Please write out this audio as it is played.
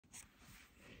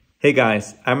Hey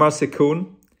guys, I'm Marcel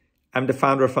Kuhn. I'm the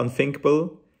founder of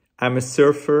Unthinkable. I'm a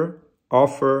surfer,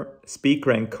 author, speaker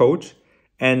and coach.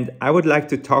 And I would like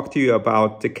to talk to you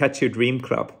about the Catch Your Dream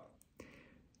Club.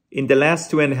 In the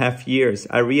last 2.5 years,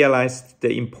 I realized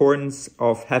the importance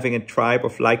of having a tribe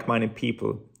of like-minded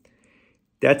people.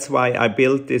 That's why I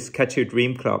built this Catch Your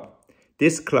Dream Club.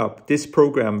 This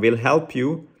program will help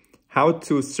you how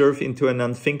to surf into an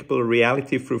unthinkable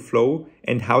reality through flow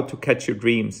and how to catch your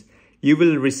dreams. You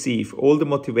will receive all the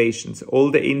motivations,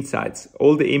 all the insights,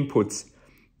 all the inputs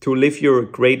to live your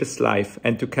greatest life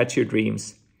and to catch your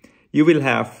dreams. You will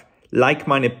have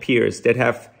like-minded peers that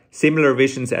have similar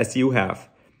visions as you have.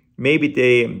 Maybe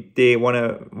they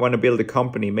wanna build a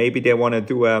company. Maybe they wanna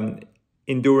do an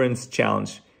endurance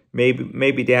challenge.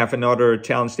 Maybe they have another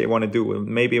challenge they wanna do.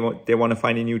 Maybe they wanna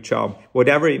find a new job.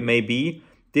 Whatever it may be,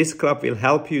 this club will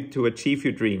help you to achieve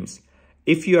your dreams.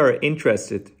 If you are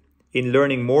interested in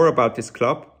learning more about this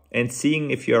club and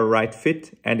seeing if you're a right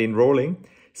fit and enrolling,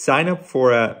 sign up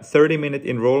for a 30-minute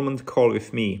enrollment call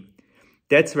with me.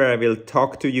 That's where I will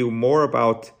talk to you more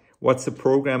about what's the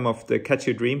program of the Catch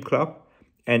Your Dream Club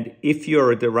and if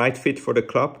you're the right fit for the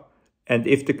club and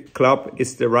if the club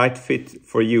is the right fit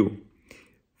for you.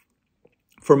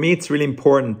 For me, it's really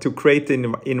important to create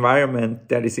an environment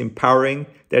that is empowering,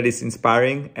 that is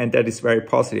inspiring, and that is very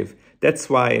positive. That's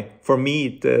why, for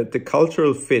me, the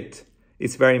cultural fit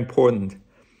is very important.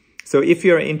 So if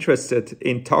you're interested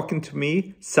in talking to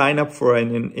me, sign up for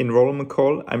an enrollment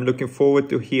call. I'm looking forward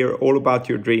to hear all about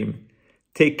your dream.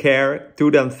 Take care, do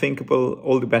the unthinkable,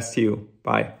 all the best to you.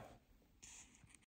 Bye.